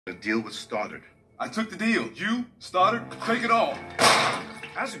The deal was started. I took the deal. You started. Take it all.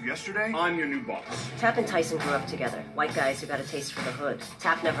 As of yesterday, I'm your new boss. Tap and Tyson grew up together. White guys who got a taste for the hood.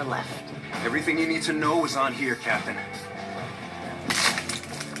 Tap never left. Everything you need to know is on here, Captain.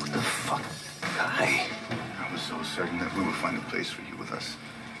 What the fuck, guy? I was so certain that we would find a place for you with us.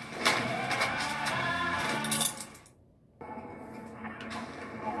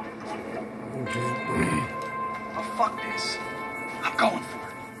 Oh, fuck this. I'm going for it.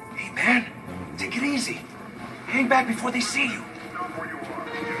 Hey, man, take it easy. Hang back before they see you.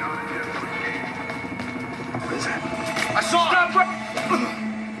 What is that? I saw it!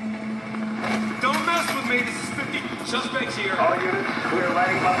 Don't mess with me. This is 50 suspects here. All units, clear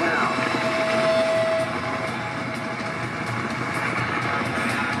lighting up now.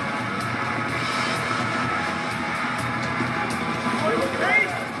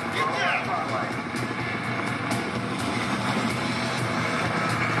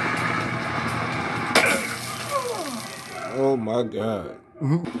 Oh my God.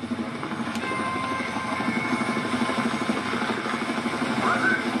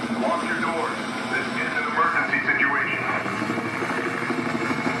 Lock your doors. This is an emergency situation.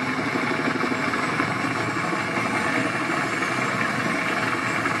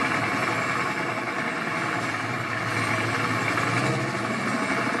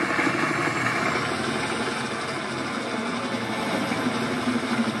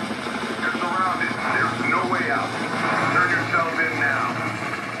 You're surrounded. There's no way out. Turn yourselves in now.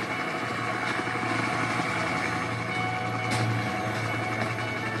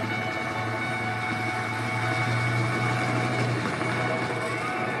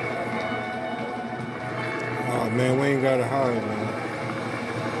 Oh man, we ain't gotta hide, man.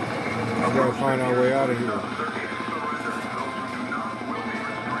 We gotta find our way out of here.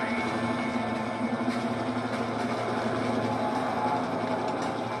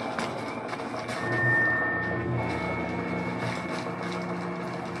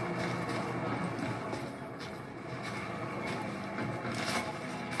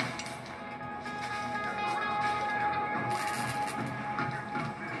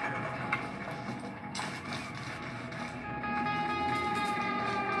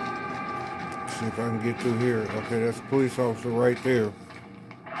 See if I can get through here. Okay, that's a police officer right there.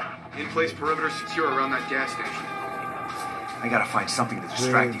 In-place perimeter secure around that gas station. I gotta find something to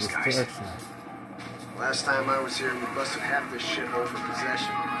distract these guys. Distraction. Last time I was here, we busted half this shithole for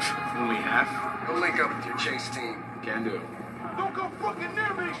possession. Only half? Go link up with your chase team. Can do. Don't come fucking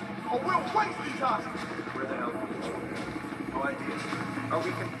near me, or we'll waste these hostages. Where the hell? No idea. Are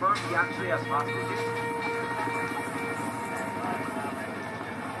we confirmed he actually has hostages?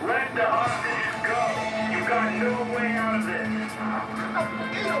 Let the hostages go. You got no way out of this.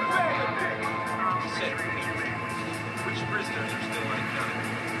 Eat a bag of dicks. Said which prisoners are still unaccounted?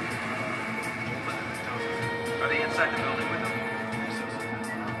 Are they inside the building with them?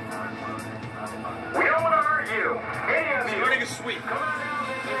 We don't want to hurt you. Any of you. Running a sweep. Come on down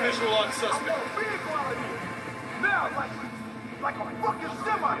this Visual on suspect. Now, like a fucking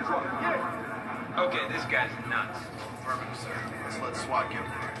semi-truck, yeah. Okay, this guy's nuts. Affirmative, sir. Let's let SWAT get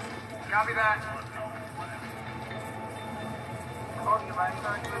there. Copy that.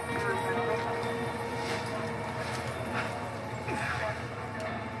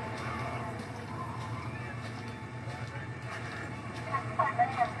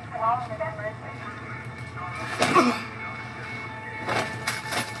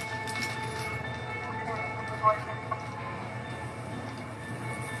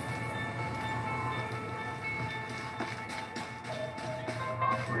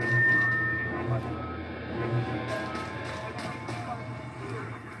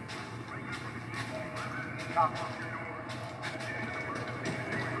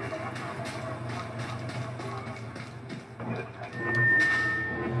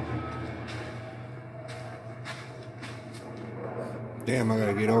 Damn, I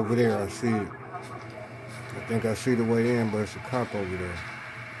gotta get over there. I see it. I think I see the way in, but it's a cop over there.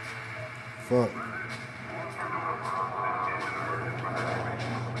 Fuck.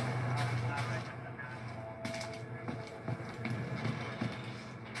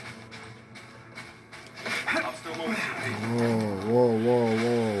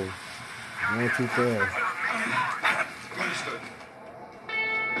 Whoa. Going too fast. Understood.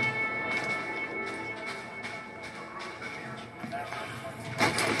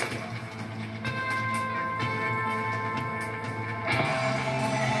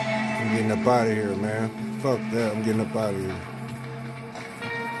 I'm getting up out of here, man. Fuck that, I'm getting up out of here.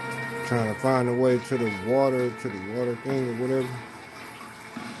 Trying to find a way to the water thing or whatever.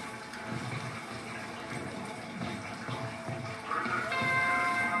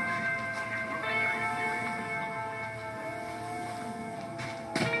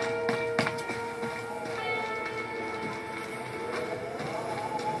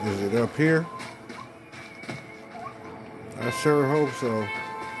 it up here? I sure hope so.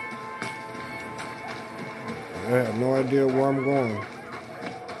 I have no idea where I'm going.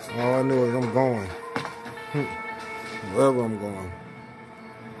 All I know is I'm going. Wherever I'm going.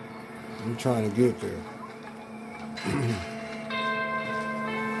 I'm trying to get there.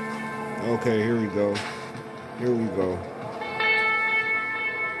 Okay, here we go. Here we go.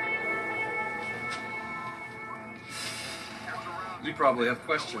 You probably have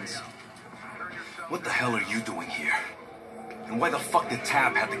questions. What the hell are you doing here? And why the fuck did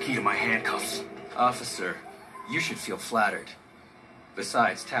Tap have the key to my handcuffs? Officer, you should feel flattered.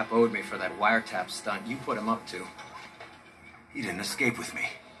 Besides, Tap owed me for that wiretap stunt you put him up to. He didn't escape with me.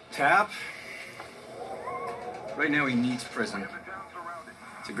 Tap? Right now he needs prison.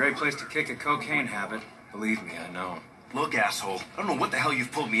 It's a great place to kick a cocaine habit. Believe me, I know. Look, asshole, I don't know what the hell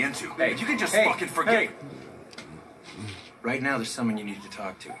you've pulled me into. Hey, you can just hey, fucking forget. hey. Right now there's someone you need to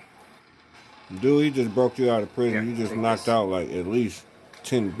talk to. Dude, he just broke you out of prison. Here, You just take knocked this. out like at least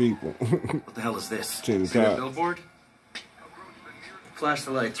 10 people. What the hell is this? 10 See that cops. billboard? Flash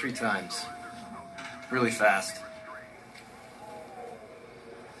the light 3 times. Really fast.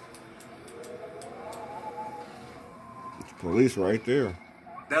 It's police right there.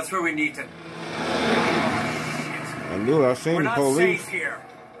 That's where we need to... I knew I seen We're the not police. safe here.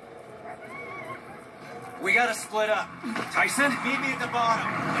 We gotta split up. Tyson? Meet me at the bottom.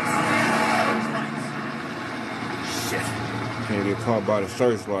 Shit. Can't get caught by the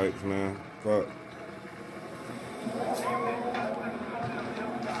searchlights, man. Fuck.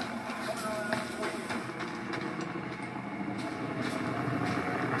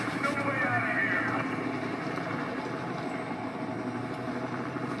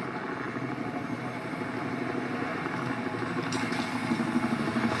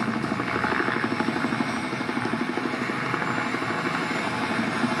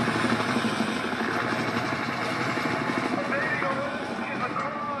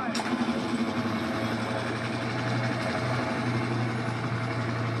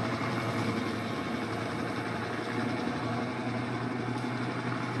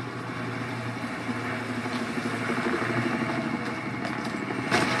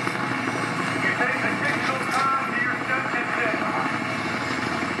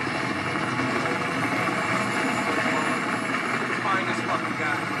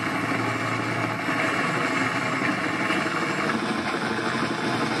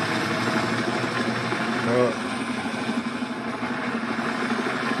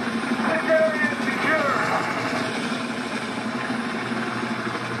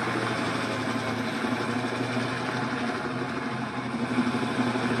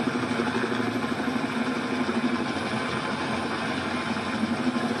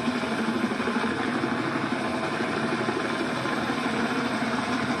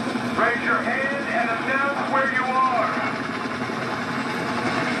 Raise your hand and announce where you are.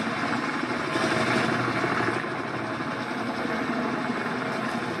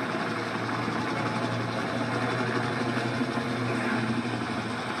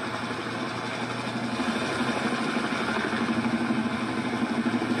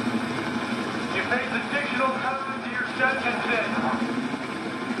 You face additional time to your sentencing.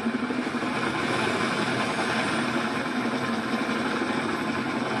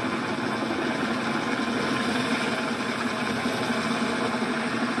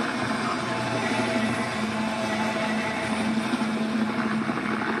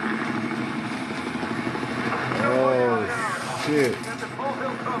 Oh, shit.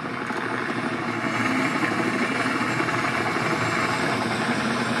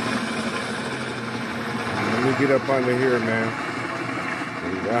 Let me get up under here, man.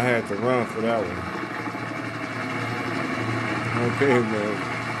 I had to run for that one. Okay, man.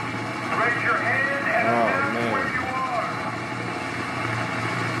 Raise your hand and Oh, announce man. where you are.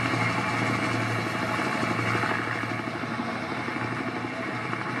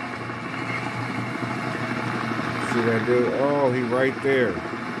 See that dude? Oh, he right there.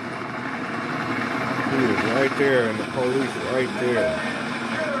 He is right there, and the police right there.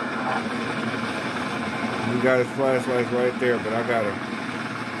 He got his flashlights right there, but I gotta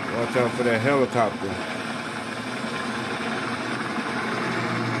watch out for that helicopter.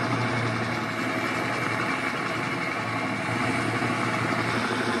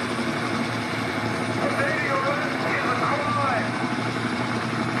 Evading arrest is a crime.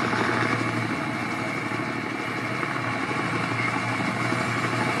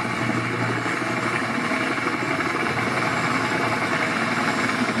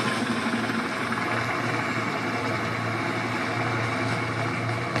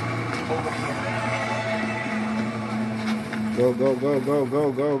 Over here. Go, go, go, go,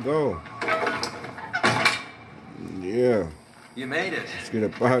 go, go, go. Yeah. You made it. Let's get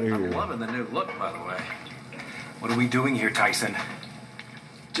up out of here. I'm loving the new look, by the way. What are we doing here, Tyson?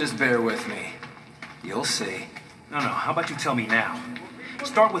 Just bear with me. You'll see. No, how about you tell me now?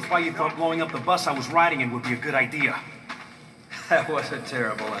 Start with why you thought blowing up the bus I was riding in would be a good idea. That was a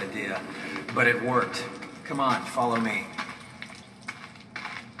terrible idea, but it worked. Come on, follow me.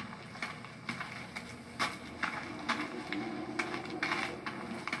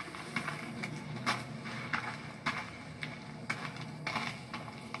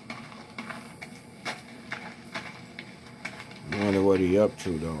 I wonder what he up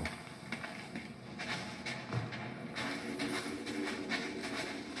to, though.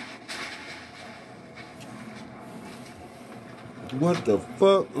 What the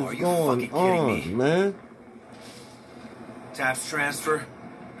fuck is going on, man? Tap's transfer?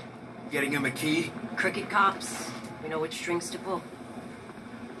 Getting him a key? Crooked cops. We know which strings to pull.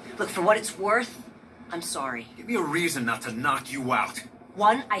 Look, for what it's worth, I'm sorry. Give me a reason not to knock you out.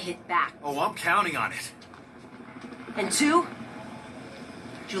 One, I hit back. Oh, I'm counting on it. And two,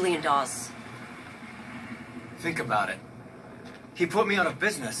 Julian Dawes. Think about it. He put me out of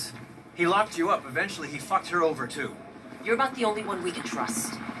business. He locked you up. Eventually, he fucked her over, too. You're about the only one we can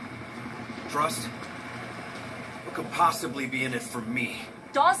trust. Trust? What could possibly be in it for me?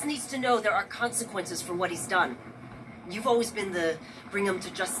 Dawes needs to know there are consequences for what he's done. You've always been the bring him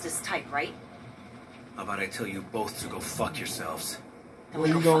to justice type, right? How about I tell you both to go fuck yourselves? Then Where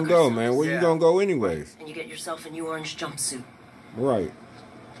we you go gonna fuck go, ourselves. man? Where you Yeah. gonna go anyways? And you get yourself a new orange jumpsuit. Right.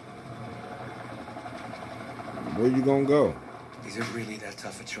 Where you gonna go? Is it really that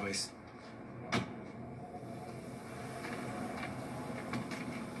tough a choice?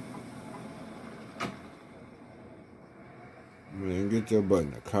 Man, get your butt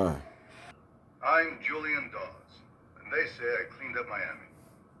in the car. I'm Julian Dawes, and they say I cleaned up Miami.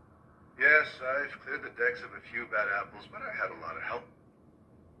 Yes, I've cleared the decks of a few bad apples, but I had a lot of help.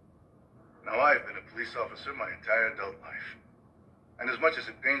 Now, I've been a police officer my entire adult life. And as much as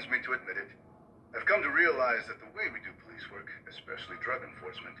it pains me to admit it, I've come to realize that the way we do police work, especially drug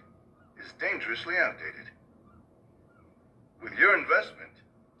enforcement, is dangerously outdated. With your investment,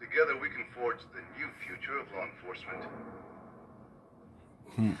 together we can forge the new future of law enforcement.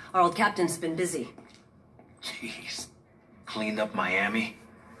 Our old captain's been busy. Jeez. Cleaned up Miami?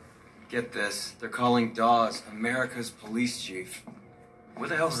 Get this, they're calling Dawes America's police chief. Where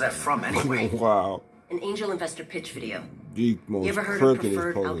the hell's that from, anyway? Wow. An angel investor pitch video. The most You ever heard of crookedest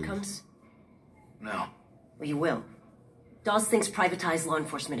preferred police. outcomes? No. Well, you will. Dawes thinks privatized law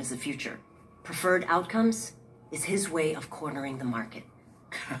enforcement is the future. Preferred outcomes is his way of cornering the market.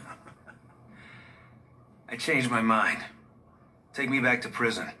 I changed my mind. Take me back to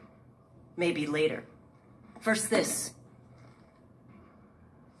prison. Maybe later. First this.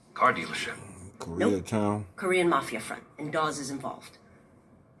 Car dealership. Koreatown. Korean mafia front, and Dawes is involved.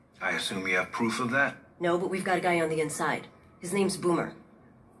 I assume you have proof of that? No, but we've got a guy on the inside. His name's Boomer.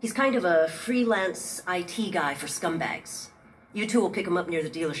 He's kind of a freelance IT guy for scumbags. You two will pick him up near the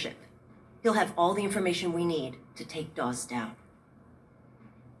dealership. He'll have all the information we need to take Dawes down.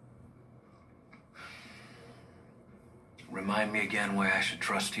 Remind me again why I should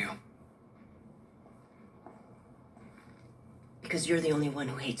trust you. Because you're the only one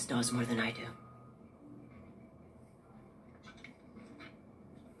who hates Dawes more than I do.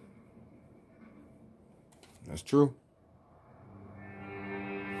 That's true.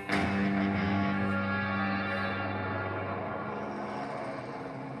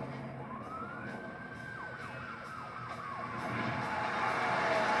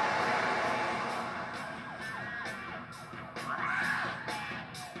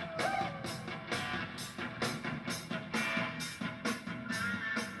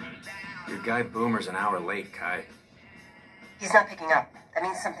 Your guy Boomer's an hour late, Kai. He's not picking up. That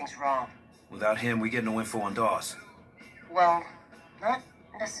means something's wrong. Without him, we get no info on Dawes. Well, not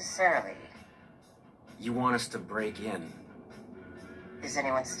necessarily. You want us to break in? Is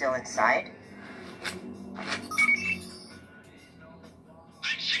anyone still inside?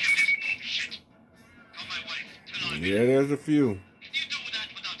 Yeah, there's a few.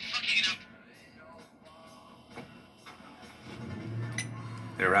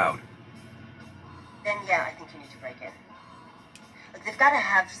 They're out. Then yeah, I think you need to break in. Look, they've got to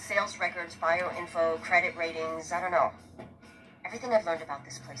have sales records, bio info, credit ratings, I don't know. Everything I've learned about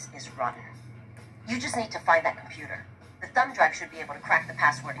this place is rotten. You just need to find that computer. The thumb drive should be able to crack the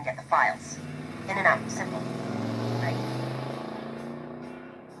password and get the files. In and out, simple. Right?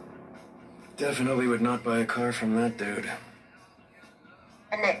 Definitely would not buy a car from that dude.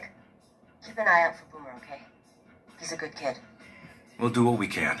 And Nick, keep an eye out for Boomer, okay? He's a good kid. We'll do what we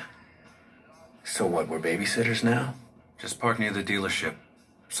can. So what, we're babysitters now? Just park near the dealership.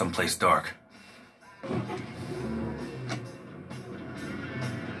 Someplace dark.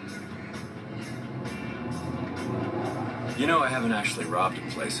 You know, I haven't actually robbed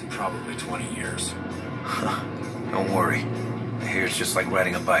a place in probably 20 years. Don't worry. I hear it's just like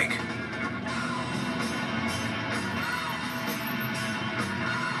riding a bike.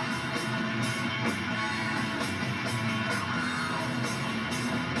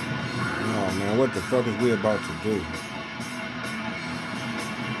 Oh man, what the fuck is we about to do?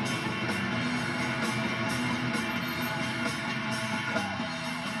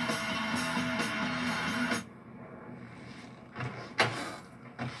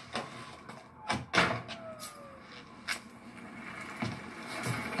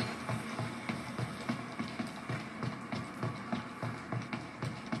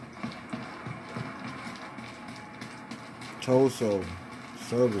 Toso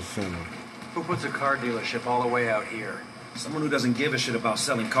Service Center. Who puts a car dealership all the way out here? Someone who doesn't give a shit about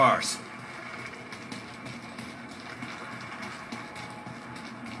selling cars.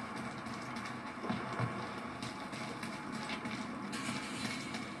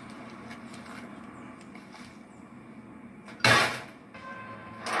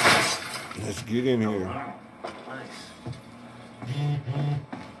 Let's get in here. Nice.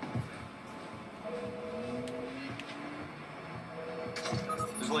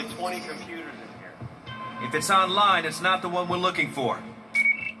 There's like 20 computers in here. If it's online, it's not the one we're looking for.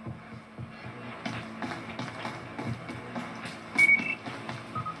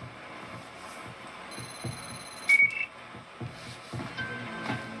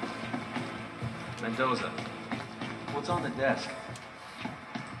 Mendoza, what's on the desk?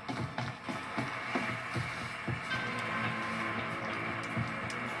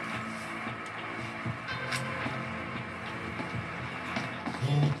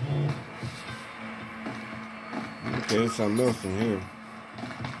 Okay, there's something else in here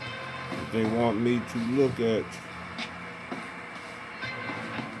that they want me to look at.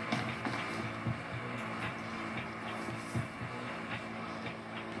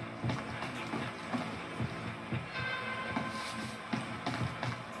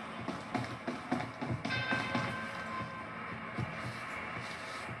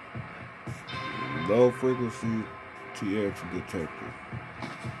 Low frequency TX detector.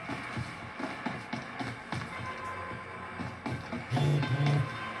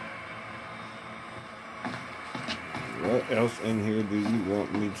 What else in here do you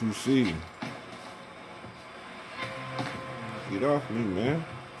want me to see? Get off me, man.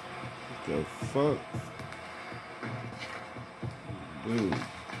 What the fuck? Dude.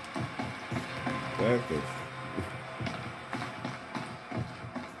 Back up.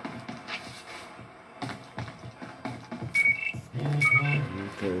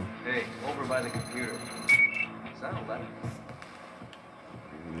 Okay. Hey, over by the computer. Is that a letter?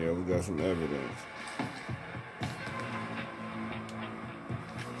 Yeah, we got some evidence.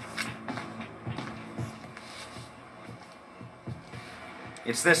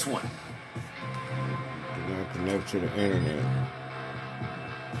 It's this one. We're gonna connect to the internet.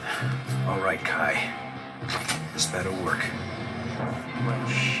 All right, Kai. This better work. Well,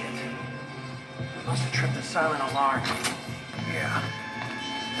 shit. Must have tripped the silent alarm. Yeah.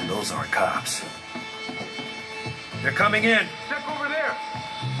 And those aren't cops. They're coming in. Check over there.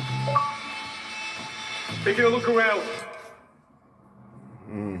 Taking a look around.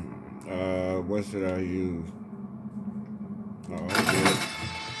 What should I use? Oh, okay.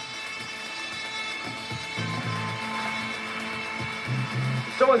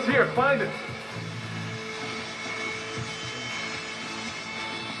 Someone's here. Find it.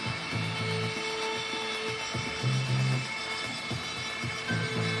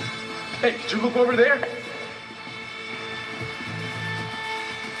 Hey, did you look over there?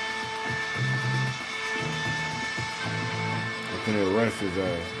 I'm finna arrest his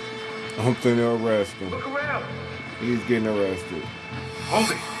ass. I'm finna arrest him. Look around. He's getting arrested. Hold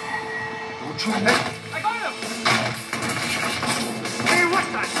it. Don't you miss. I got him. Hey,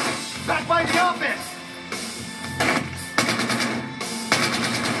 what's that? Back by the office.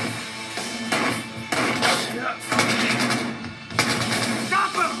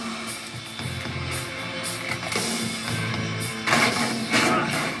 Stop him.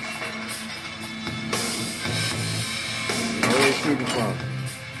 Where is shooting from?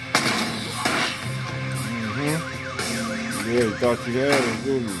 Yeah, you thought you had him,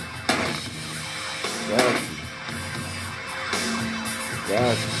 didn't you? Got you.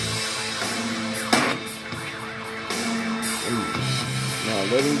 Got you. Now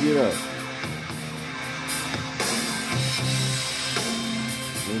let him get up.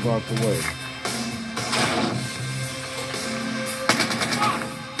 Move out the way.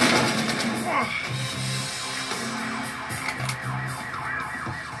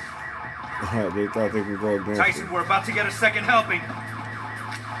 They thought they could go against Tyson, it. we're about to get a second helping.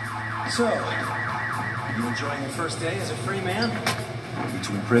 So, you enjoying your first day as a free man?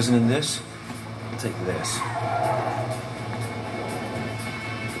 Between prison and this, I'll take this.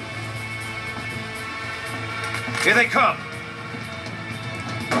 Here they come.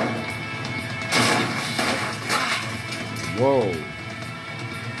 Whoa.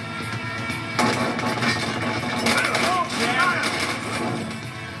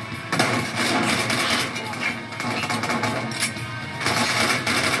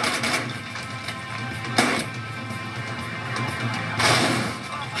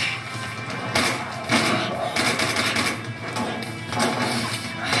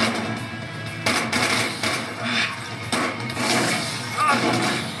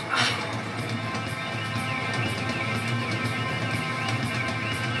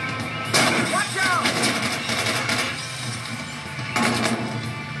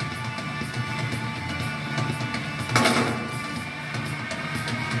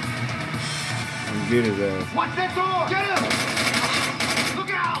 Get his ass. Watch that door! Get him!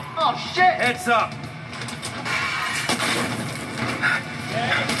 Look out! Oh, shit! Heads up.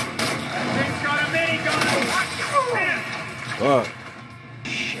 Thing's got a minigun! Fuck.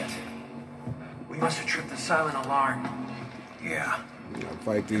 Shit. We must have tripped the silent alarm. Yeah,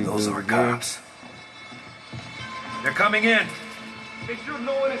 Fight these those dudes are again. cops. They're coming in. Make sure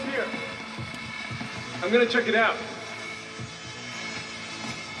no one is here. I'm gonna check it out.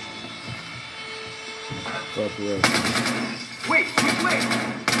 Fuck the rest. Wait!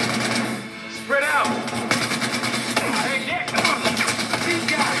 Spread out! Hey, Nick! These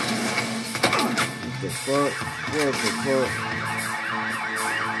guys! What the fuck? What the fuck?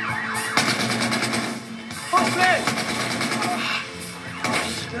 Open!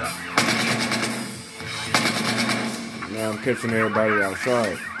 Now I'm catching everybody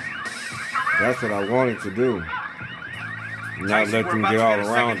outside. That's what I wanted to do. Not Tyson, let we're them about get to all get a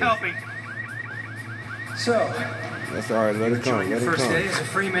around second us. helping. So, That's alright, let you it come, enjoying your let it first day come. as a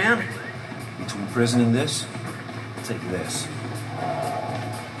free man? Between prison and this, I'll take this.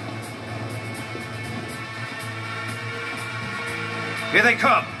 Here they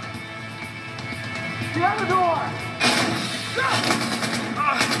come. Get out the door!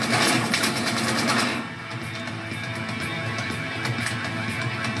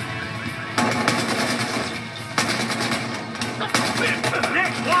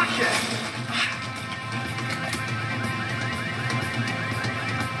 Nick, watch it.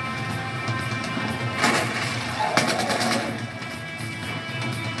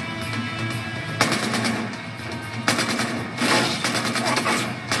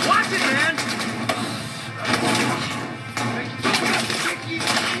 Watch it, man.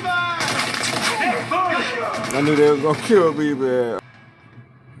 I knew they was gonna kill me, man.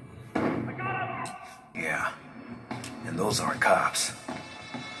 Yeah, and those aren't cops.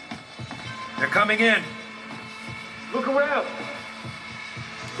 They're coming in. Look around.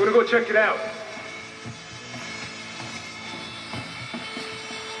 Gonna go check it out.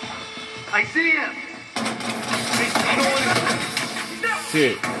 I see him.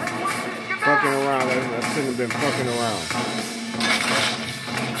 Shit. Fucking around. I shouldn't have been fucking around.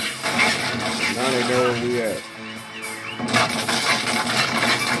 Now they know where we at.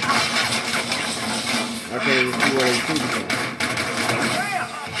 I can't even see where they shooting from.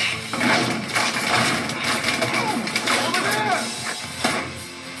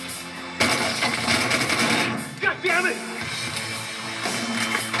 God damn it!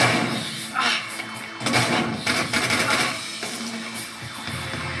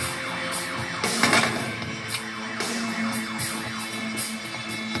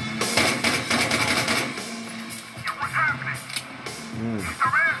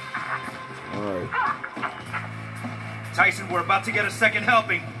 Alright. Tyson, we're about to get a second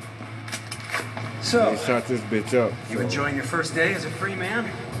helping. So, They shot this bitch up. you So enjoying your first day as a free man?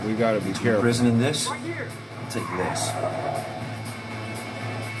 we gotta be Between careful. prison and this, I'll take this.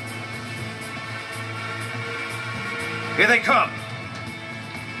 Here they come.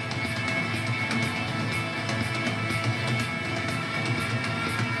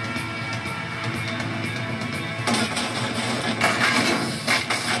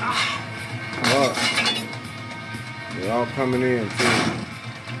 Fuck. They all coming in too.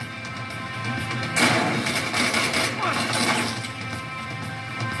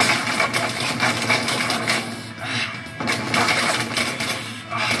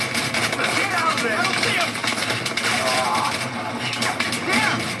 Get out of there. I don't see him.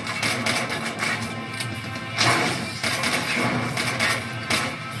 Damn.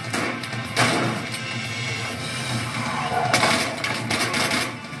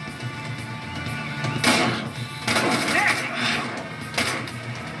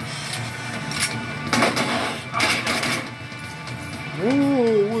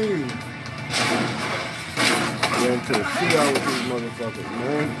 Ooh-wee. Get into the shootout with these motherfuckers,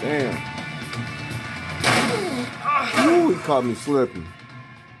 man. Damn. Ooh, he caught me slipping.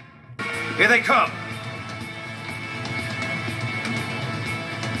 Here they come.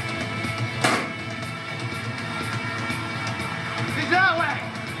 He's that way!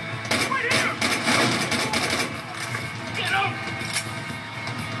 Right here! Get up!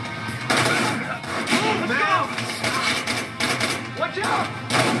 Move now! Watch out!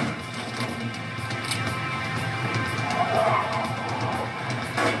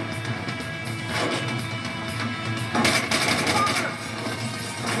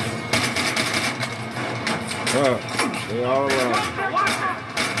 They all around.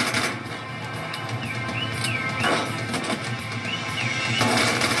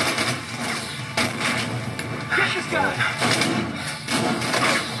 Get this guy!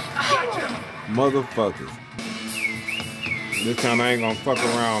 Gotcha! Motherfuckers. This time I ain't gonna fuck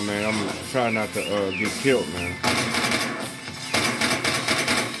around, man. I'm gonna try not to get killed, man.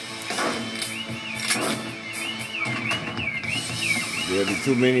 There'll be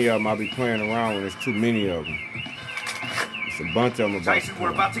too many of them. I'll be playing around when there's too many of them. It's a bunch of them about Tyson, we're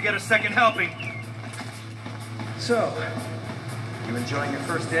about to get a second helping. So, you enjoying your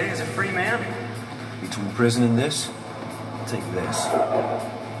first day as a free man? Between prison and this, I'll take this.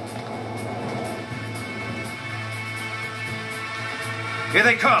 Here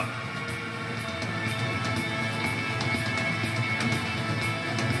they come.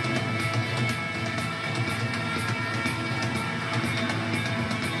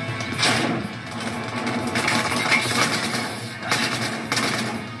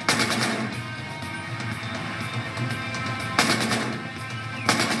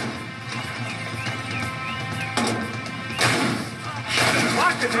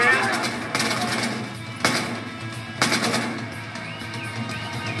 Watch it, man!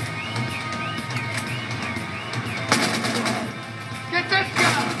 Get this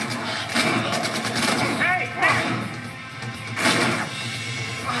guy! Hey!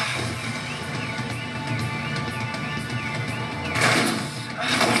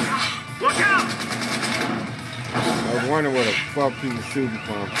 Look out! I was wondering where the fuck he was shooting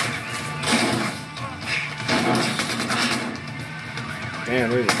from. Damn,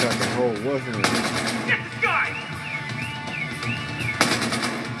 there's a fucking hole, wasn't it? Get this guy!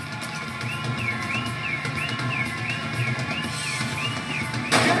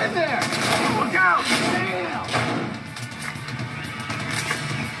 Get in there! Look out! Damn!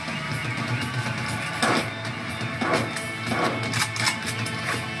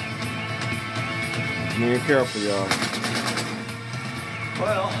 Man, careful, y'all.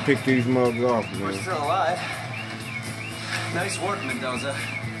 Well, Pick these mugs off, we're man. still alive. Nice work, Mendoza.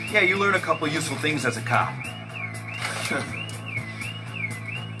 Yeah, you learn a couple useful things as a cop.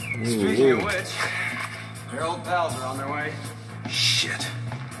 Speaking of which, your old pals are on their way. Shit.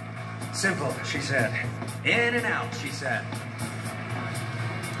 Simple, she said. In and out, she said.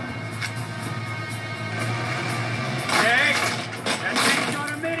 Nick! That thing's got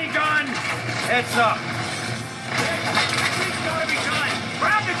a minigun! Heads up! He's gotta be done!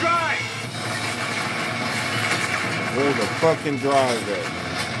 Grab the drive! Where's the fucking drive at?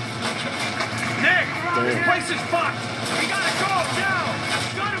 Nick! Damn. This place is fucked! We gotta go now!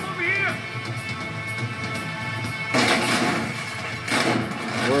 Got him over here!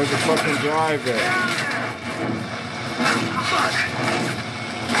 Where's the fucking drive at?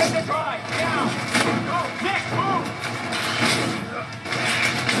 Take the drive! Down! Go! Nick, move!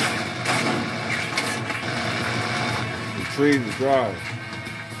 Retrieve the drive.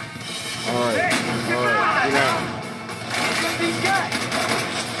 Alright, alright, get out. Look at these guys!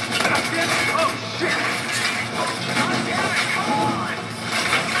 Oh, shit! God damn it! Come on!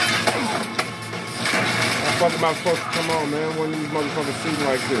 How the fuck am I supposed to come on, man, when these motherfuckers shooting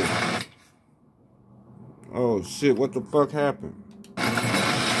like this? Oh, shit, what the fuck happened?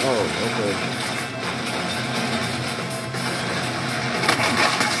 Oh, okay.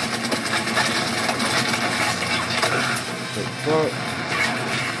 The fuck?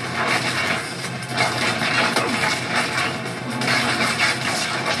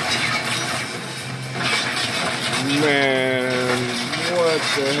 Man, what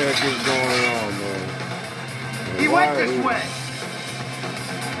the heck is going on, man? He went this way!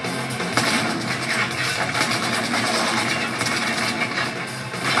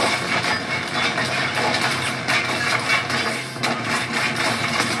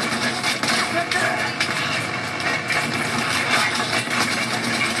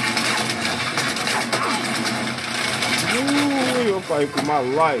 Ooh, I'm fighting for my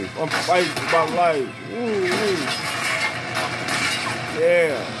life. I'm fighting for my life. Ooh,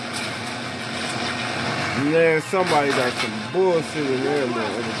 Yeah. Man, somebody got some bullshit in there,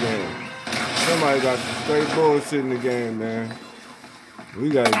 man, in the game. Somebody got some straight bullshit in the game, man. We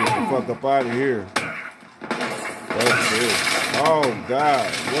gotta get the fuck up out of here. That's it. Oh, God.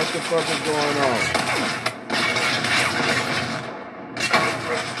 What the fuck is going on?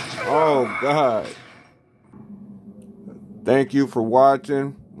 Oh, God. Thank you for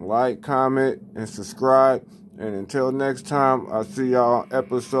watching. Like, comment, and subscribe. And until next time, I'll see y'all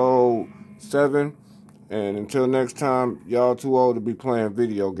episode 7. And until next time, y'all too old to be playing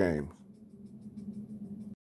video games.